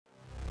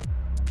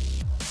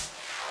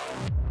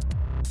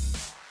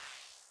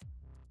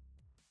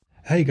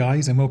Hey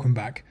guys, and welcome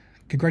back.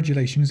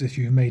 Congratulations if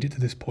you've made it to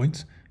this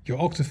point.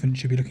 Your Octophant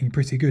should be looking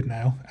pretty good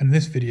now, and in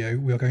this video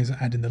we are going to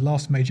add in the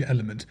last major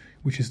element,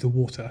 which is the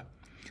water.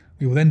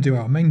 We will then do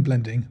our main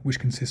blending,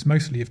 which consists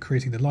mostly of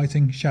creating the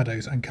lighting,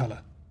 shadows and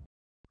colour.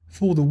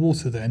 For the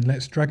water then,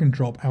 let's drag and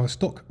drop our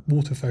stock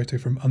water photo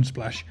from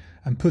Unsplash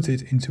and put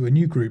it into a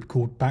new group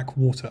called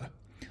Backwater.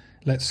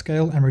 Let's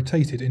scale and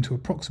rotate it into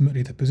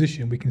approximately the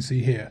position we can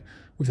see here,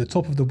 with the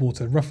top of the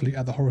water roughly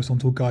at the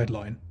horizontal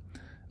guideline.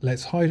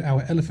 Let's hide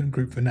our elephant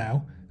group for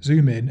now,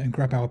 zoom in and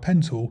grab our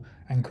pen tool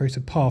and create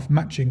a path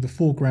matching the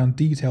foreground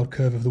detailed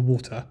curve of the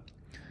water.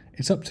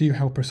 It's up to you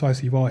how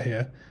precise you are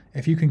here.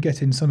 If you can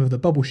get in some of the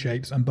bubble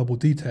shapes and bubble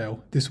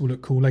detail, this will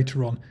look cool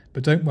later on,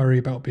 but don't worry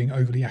about being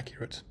overly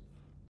accurate.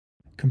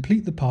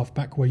 Complete the path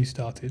back where you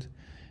started.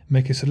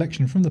 Make a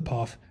selection from the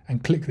path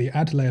and click the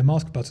Add Layer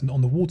Mask button on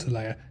the water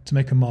layer to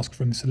make a mask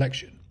from the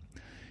selection.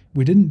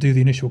 We didn't do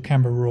the initial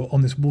camera raw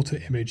on this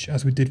water image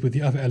as we did with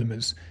the other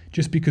elements,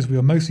 just because we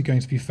are mostly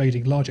going to be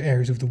fading large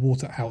areas of the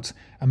water out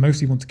and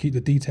mostly want to keep the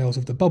details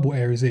of the bubble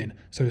areas in,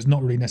 so it's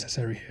not really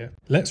necessary here.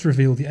 Let's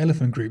reveal the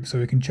elephant group so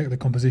we can check the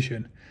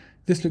composition.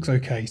 This looks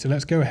okay, so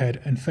let's go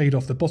ahead and fade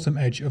off the bottom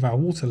edge of our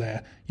water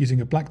layer using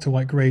a black to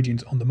white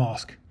gradient on the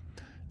mask.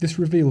 This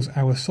reveals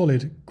our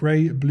solid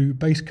grey-blue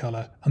base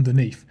colour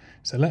underneath,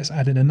 so let's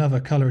add in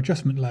another colour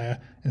adjustment layer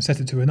and set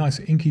it to a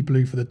nice inky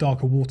blue for the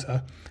darker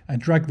water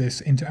and drag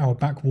this into our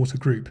backwater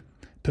group.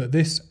 Put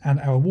this and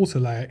our water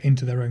layer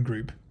into their own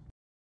group.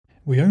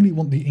 We only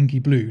want the inky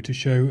blue to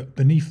show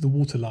beneath the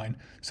waterline,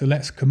 so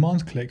let's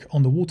command click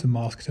on the water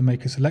mask to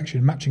make a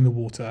selection matching the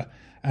water,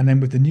 and then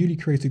with the newly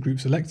created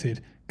group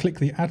selected, click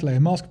the Add Layer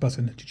Mask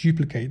button to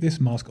duplicate this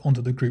mask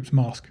onto the group's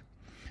mask.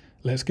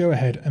 Let's go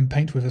ahead and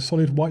paint with a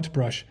solid white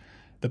brush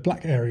the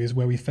black areas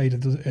where we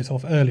faded it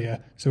off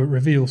earlier so it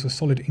reveals the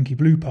solid inky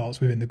blue parts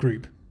within the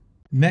group.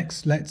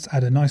 Next, let's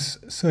add a nice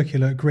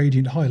circular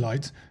gradient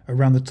highlight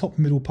around the top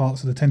middle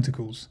parts of the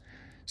tentacles,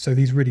 so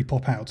these really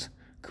pop out.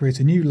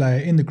 Create a new layer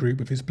in the group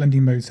with its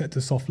blending mode set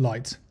to soft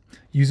light.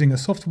 Using a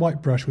soft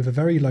white brush with a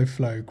very low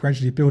flow,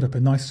 gradually build up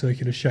a nice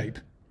circular shape.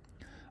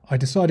 I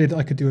decided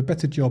I could do a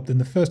better job than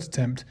the first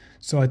attempt,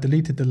 so I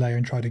deleted the layer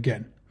and tried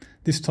again.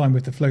 This time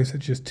with the flow set to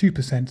just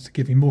 2% to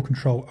give me more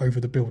control over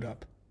the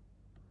build-up.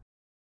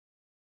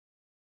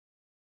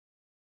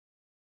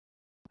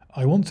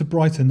 I want to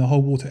brighten the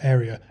whole water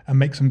area and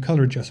make some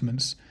colour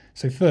adjustments,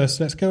 so first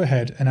let's go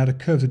ahead and add a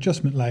curves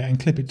adjustment layer and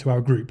clip it to our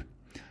group.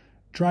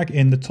 Drag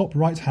in the top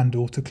right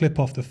handle to clip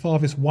off the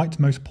farthest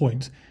rightmost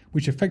point,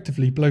 which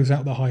effectively blows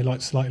out the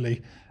highlight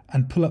slightly,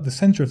 and pull up the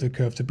centre of the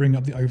curve to bring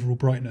up the overall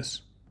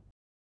brightness.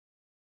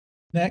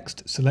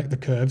 Next, select the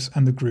curves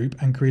and the group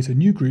and create a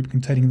new group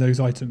containing those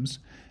items.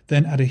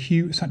 Then add a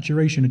hue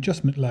saturation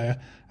adjustment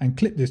layer and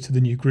clip this to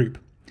the new group.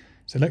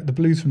 Select the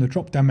blues from the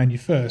drop-down menu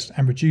first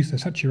and reduce the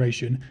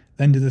saturation,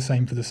 then do the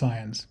same for the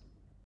cyans.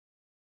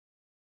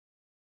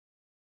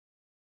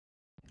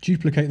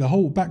 Duplicate the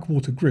whole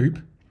backwater group,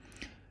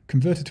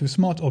 convert it to a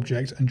smart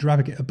object and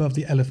drag it above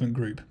the elephant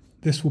group.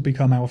 This will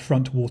become our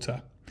front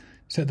water.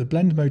 Set the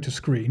blend mode to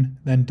screen,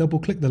 then double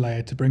click the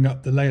layer to bring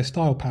up the layer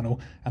style panel,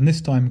 and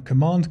this time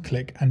command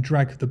click and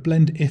drag the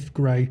blend if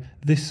grey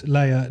this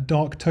layer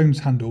dark tones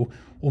handle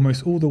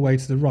almost all the way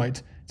to the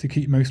right to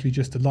keep mostly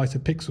just the lighter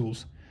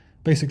pixels,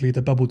 basically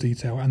the bubble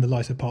detail and the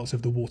lighter parts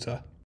of the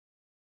water.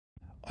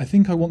 I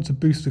think I want to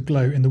boost the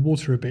glow in the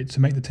water a bit to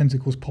make the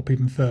tentacles pop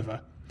even further.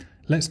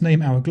 Let's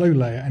name our glow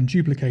layer and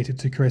duplicate it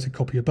to create a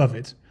copy above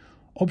it.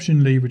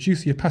 Optionally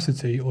reduce the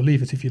opacity or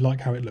leave it if you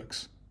like how it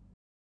looks.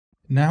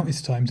 Now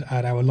it's time to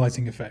add our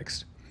lighting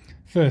effects.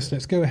 First,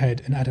 let's go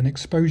ahead and add an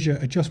exposure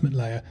adjustment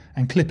layer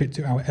and clip it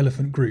to our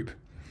elephant group.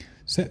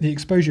 Set the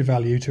exposure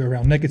value to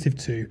around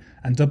 -2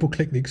 and double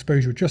click the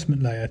exposure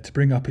adjustment layer to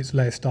bring up its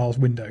layer styles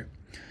window.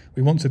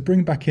 We want to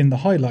bring back in the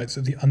highlights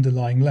of the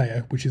underlying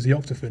layer, which is the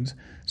Octophant,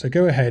 so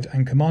go ahead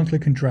and command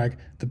click and drag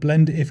the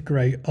blend if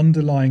grey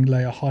underlying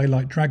layer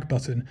highlight drag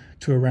button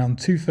to around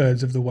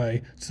 2/3 of the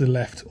way to the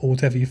left or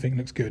whatever you think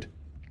looks good.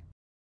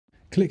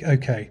 Click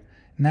OK.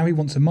 Now we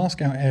want to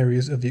mask out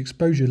areas of the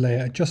exposure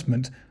layer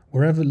adjustment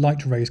wherever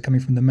light rays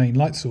coming from the main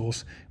light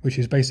source, which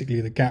is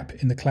basically the gap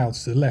in the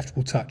clouds to the left,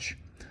 will touch.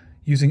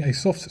 Using a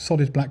soft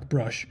solid black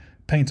brush,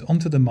 paint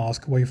onto the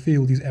mask where you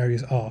feel these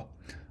areas are.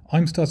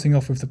 I'm starting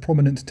off with the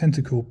prominent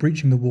tentacle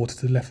breaching the water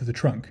to the left of the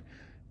trunk.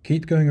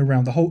 Keep going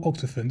around the whole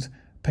Octophant,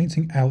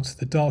 painting out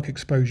the dark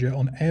exposure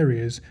on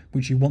areas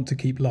which you want to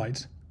keep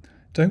light.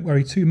 Don't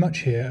worry too much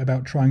here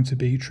about trying to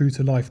be true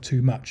to life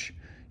too much.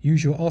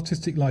 Use your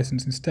artistic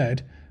license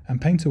instead and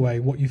paint away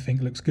what you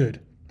think looks good.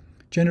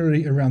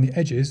 Generally around the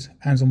edges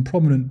and on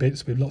prominent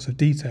bits with lots of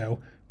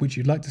detail which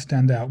you'd like to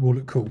stand out will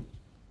look cool.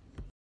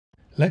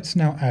 Let's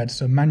now add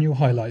some manual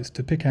highlights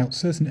to pick out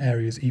certain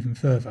areas even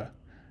further.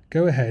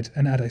 Go ahead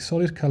and add a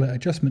solid colour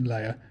adjustment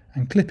layer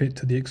and clip it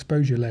to the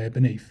exposure layer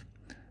beneath.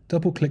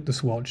 Double click the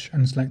swatch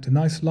and select a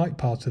nice light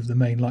part of the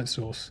main light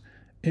source.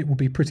 It will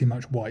be pretty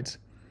much white.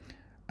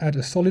 Add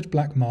a solid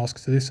black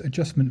mask to this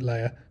adjustment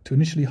layer to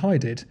initially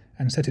hide it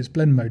and set its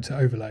blend mode to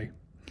overlay.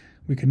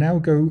 We can now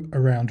go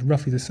around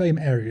roughly the same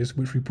areas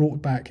which we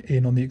brought back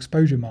in on the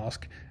exposure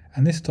mask,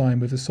 and this time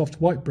with a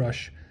soft white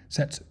brush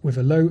set with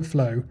a low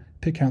flow,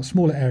 pick out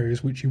smaller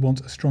areas which you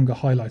want a stronger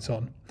highlight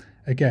on.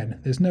 Again,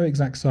 there's no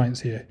exact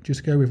science here,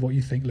 just go with what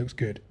you think looks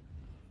good.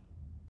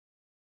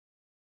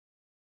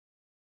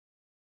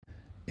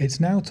 It's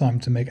now time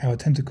to make our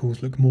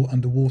tentacles look more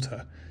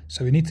underwater,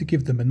 so we need to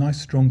give them a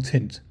nice strong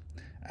tint.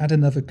 Add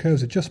another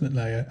curves adjustment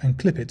layer and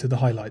clip it to the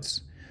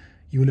highlights.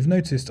 You will have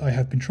noticed I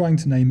have been trying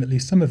to name at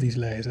least some of these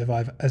layers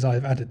as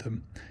I've added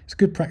them. It's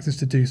good practice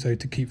to do so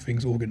to keep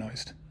things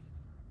organised.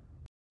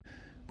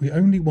 We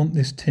only want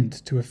this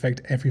tint to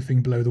affect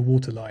everything below the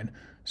waterline,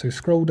 so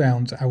scroll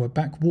down to our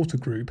back water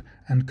group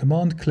and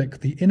command click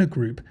the inner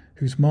group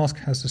whose mask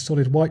has the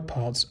solid white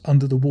parts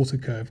under the water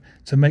curve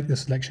to make the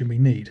selection we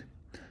need.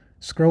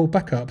 Scroll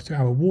back up to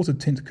our water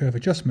tint curve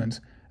adjustment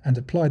and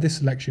apply this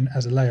selection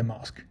as a layer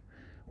mask.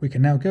 We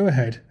can now go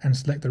ahead and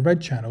select the red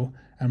channel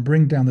and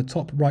bring down the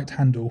top right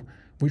handle,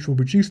 which will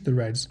reduce the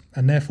reds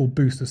and therefore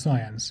boost the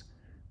cyans.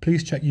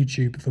 Please check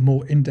YouTube for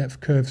more in-depth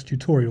curves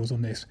tutorials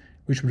on this,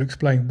 which will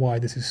explain why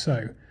this is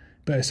so,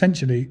 but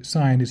essentially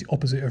cyan is the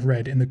opposite of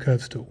red in the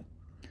curves tool.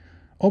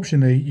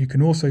 Optionally, you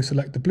can also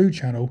select the blue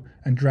channel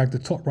and drag the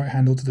top right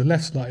handle to the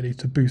left slightly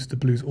to boost the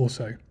blues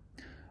also.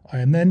 I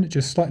am then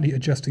just slightly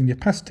adjusting the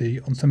opacity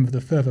on some of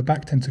the further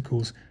back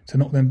tentacles to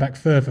knock them back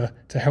further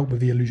to help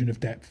with the illusion of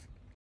depth.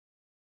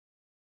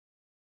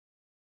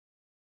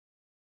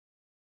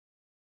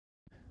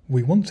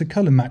 We want to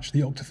colour match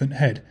the octophant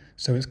head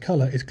so its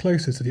colour is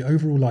closer to the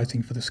overall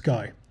lighting for the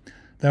sky.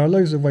 There are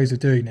loads of ways of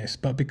doing this,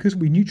 but because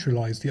we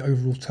neutralised the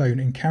overall tone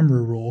in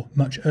camera raw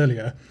much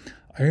earlier,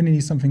 I only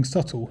need something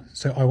subtle,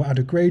 so I will add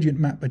a gradient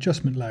map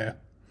adjustment layer.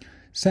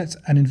 Set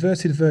an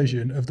inverted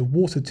version of the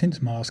water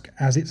tint mask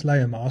as its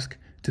layer mask.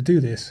 To do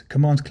this,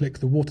 command click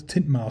the water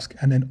tint mask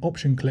and then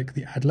option click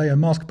the add layer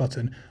mask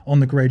button on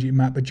the gradient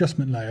map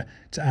adjustment layer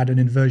to add an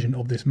inversion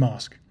of this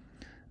mask.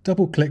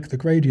 Double click the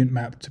gradient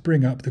map to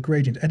bring up the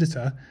gradient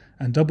editor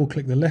and double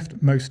click the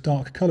leftmost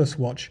dark colour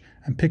swatch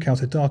and pick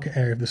out a darker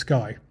area of the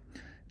sky.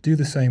 Do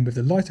the same with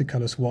the lighter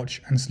colour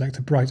swatch and select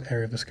a bright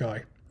area of the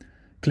sky.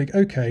 Click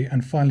OK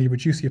and finally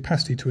reduce the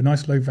opacity to a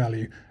nice low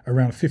value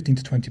around 15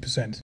 to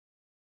 20%.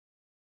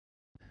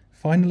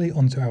 Finally,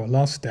 onto our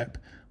last step,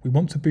 we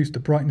want to boost the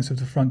brightness of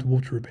the front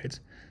water a bit,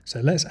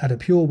 so let's add a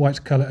pure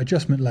white colour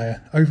adjustment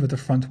layer over the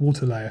front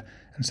water layer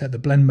and set the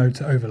blend mode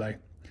to overlay.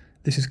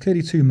 This is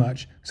clearly too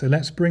much, so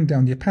let's bring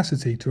down the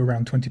opacity to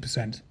around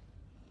 20%.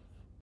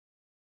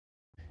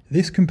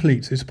 This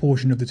completes this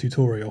portion of the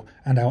tutorial,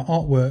 and our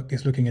artwork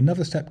is looking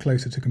another step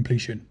closer to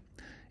completion.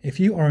 If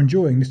you are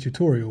enjoying this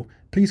tutorial,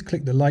 please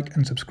click the like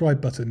and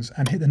subscribe buttons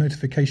and hit the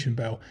notification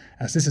bell,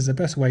 as this is the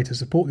best way to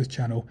support this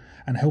channel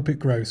and help it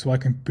grow so I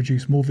can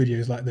produce more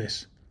videos like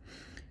this.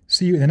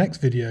 See you in the next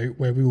video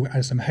where we will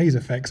add some haze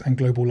effects and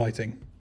global lighting.